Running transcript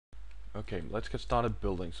Okay, let's get started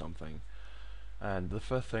building something. And the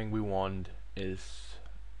first thing we want is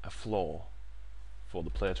a floor for the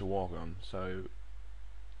player to walk on. So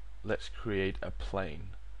let's create a plane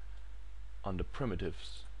under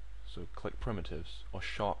primitives. So click primitives or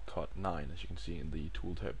shortcut 9, as you can see in the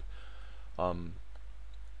tooltip. And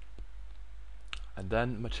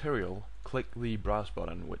then material, click the browse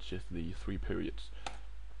button, which is the 3 periods,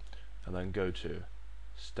 and then go to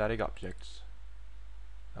static objects,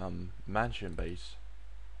 mansion base.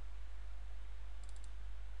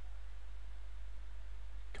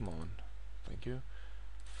 Come on, thank you.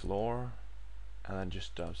 Floor, and then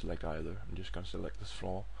just select either. I'm just going to select this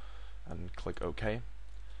floor and click OK,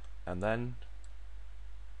 and then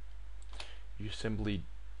you simply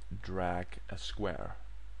drag a square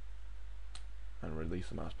and release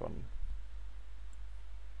the mouse button.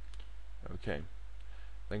 Okay,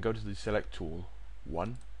 then go to the select tool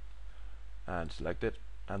 1 and select it,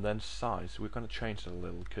 and then size. We're going to change it a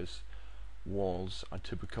little because walls are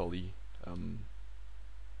typically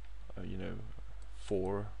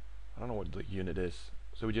 4, I don't know what the unit is,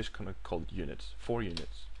 so we're just gonna call it units, 4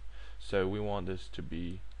 units. So we want this to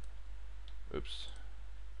be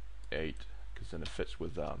 8, because then it fits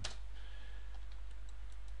with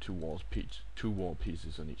 2 wall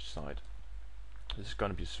pieces on each side. This is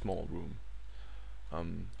going to be a small room,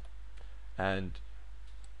 and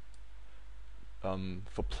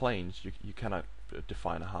for planes you cannot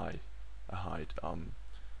define a height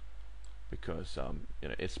because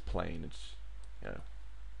it's plain, it's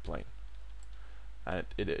plain, and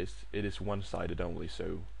it is one-sided only,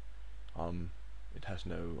 so it has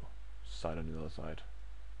no side on the other side,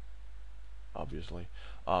 obviously.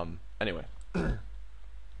 Anyway,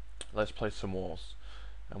 let's place some walls,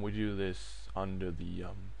 and we do this under the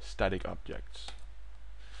static objects,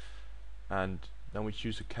 and then we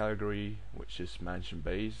choose a category which is mansion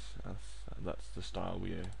base. That's the style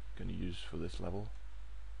we are going to use for this level,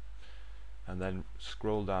 and then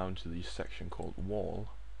scroll down to the section called wall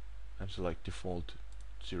and select default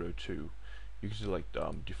 02. You can select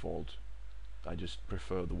default. I just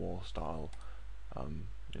prefer the wall style,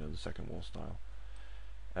 the second wall style.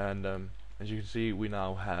 And as you can see, we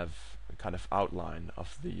now have a kind of outline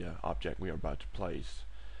of the object we are about to place.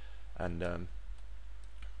 And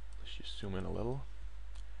let's just zoom in a little,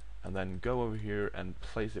 and then go over here and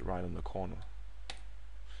place it right in the corner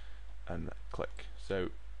and click. So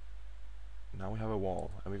now we have a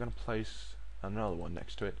wall, and we're going to place another one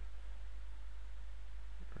next to it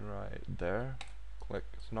right there. Click.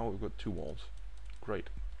 So now we've got 2 walls. Great.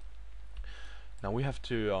 Now we have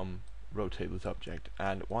to rotate this object,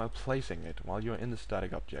 and while placing it, while you're in the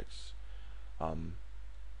static objects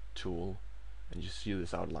tool and you see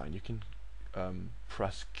this outline, you can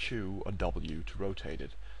press Q or W to rotate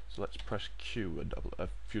it. So let's press Q a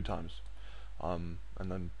few times, and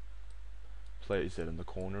then place it in the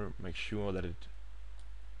corner. Make sure that it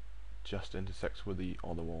just intersects with the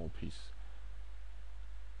other wall piece.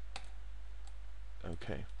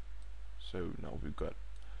 Okay, so now we've got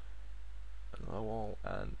another wall,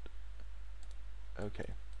 and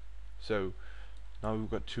okay, so now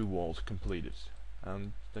we've got 2 walls completed,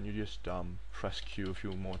 and then you just press Q a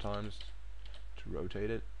few more times to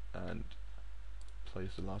rotate it and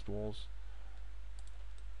place the last walls,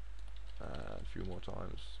 a few more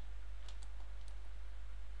times,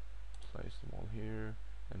 place them all here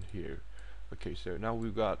and here. Okay, so now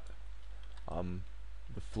we've got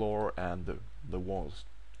the floor and the walls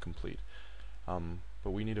complete,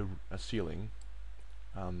 but we need a ceiling,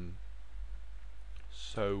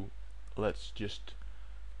 so let's just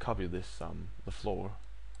copy this the floor.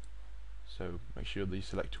 So make sure the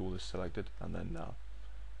select tool is selected, and then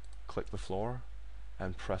click the floor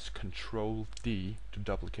and press Ctrl D to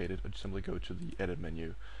duplicate it, or simply go to the edit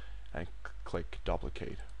menu and click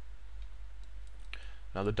duplicate.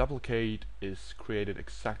 Now the duplicate is created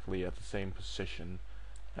exactly at the same position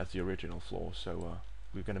as the original floor, so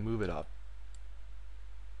we're going to move it up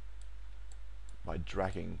by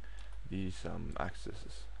dragging these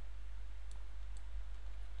axes.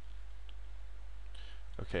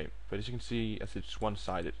 Okay, but as you can see, as it's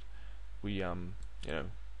one-sided, we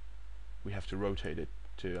we have to rotate it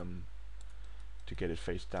to get it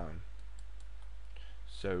face down.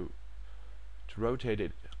 So to rotate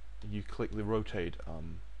it, you click the rotate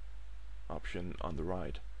option on the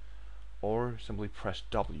right, or simply press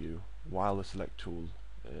W while the select tool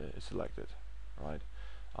is selected. Right.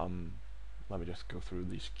 Let me just go through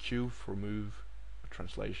these: Q for move,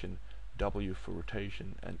 translation, W for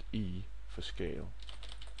rotation, and E for scale.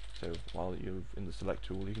 So while you're in the select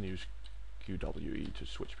tool, you can use QWE to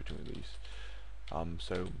switch between these.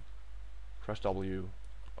 So press W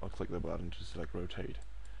I'll click the button to select rotate,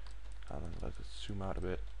 and then let's zoom out a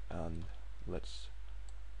bit, and let's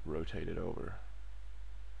rotate it over.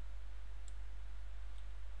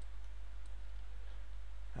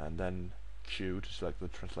 And then Q to select the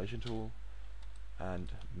translation tool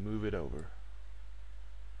and move it over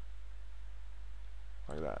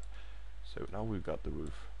like that. So now we've got the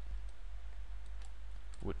roof.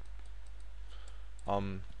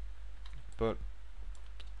 But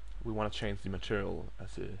we want to change the material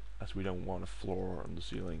as we don't want a floor on the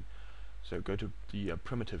ceiling. So go to the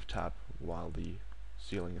primitive tab while the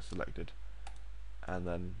ceiling is selected, and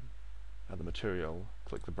then at the material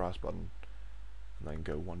click the browse button, and then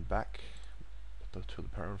go one back to the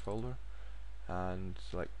parent folder and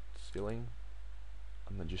select ceiling,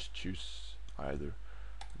 and then just choose either.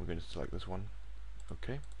 We're going to select this one.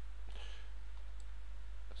 Okay.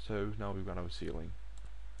 So now we've got our ceiling.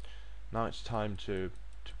 Now it's time to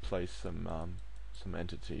place some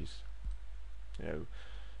entities. You know,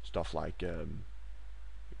 stuff like you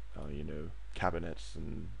know, cabinets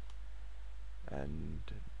and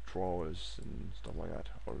drawers and stuff like that.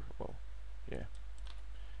 Or well, yeah.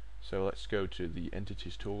 So let's go to the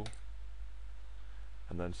entities tool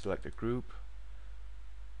and then select a group.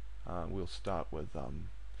 We'll start with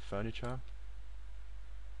furniture,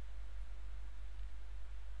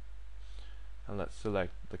 and let's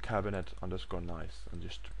select the cabinet underscore nice, and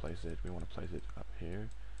just to place it, we want to place it up here.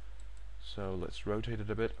 So let's rotate it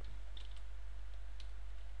a bit.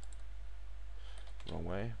 Wrong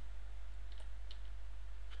way.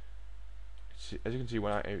 As you can see,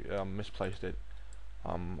 when I misplaced it,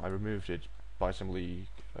 I removed it by simply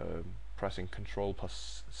pressing Ctrl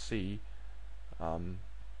plus C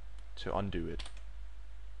to undo it.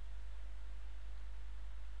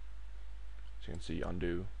 As you can see,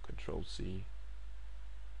 undo, Ctrl C.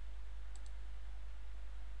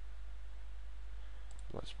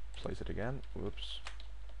 Let's place it again. Whoops,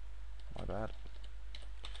 my bad.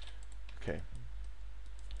 Okay,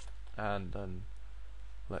 and then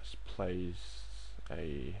let's place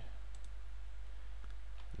a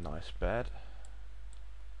nice bed.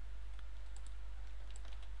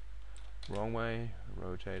 Wrong way,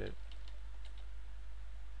 rotate it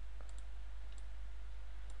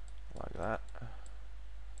like that.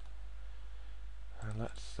 And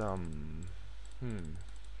let's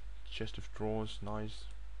chest of drawers, nice.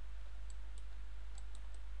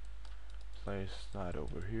 Place that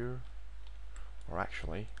over here, or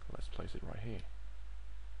actually let's place it right here.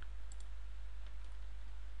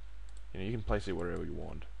 You know, you can place it wherever you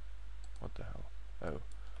want. What the hell? Oh,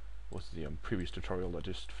 was the previous tutorial that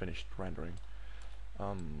just finished rendering.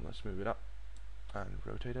 Let's move it up and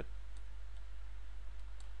rotate it.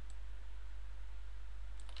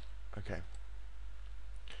 Okay,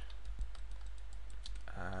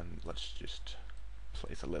 and let's just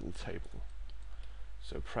place a little table.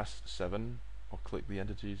 So press 7 or click the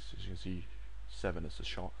entities. As you can see, 7 is the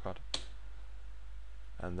shortcut,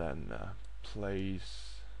 and then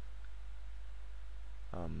place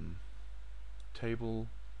table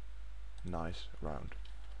nice round.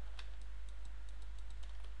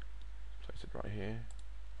 Place it right here,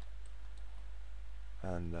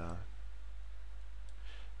 and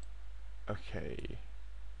okay,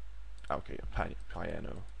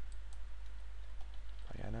 piano.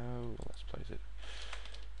 Let's place it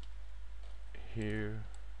here.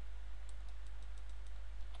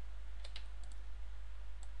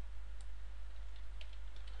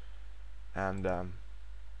 And a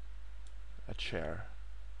chair.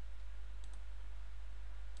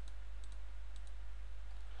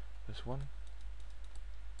 This one.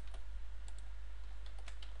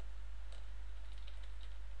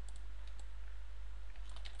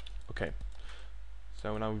 Okay,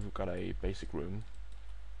 so now we've got a basic room,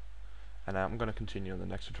 and I'm gonna continue on the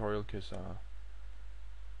next tutorial because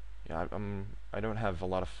yeah, I don't have a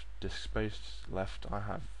lot of disk space left. I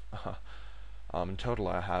have in total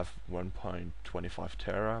I have 1.25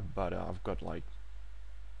 tera, but I've got like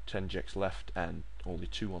 10 gigs left and only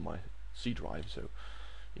 2 on my C drive. So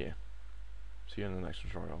yeah, see you in the next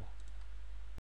tutorial.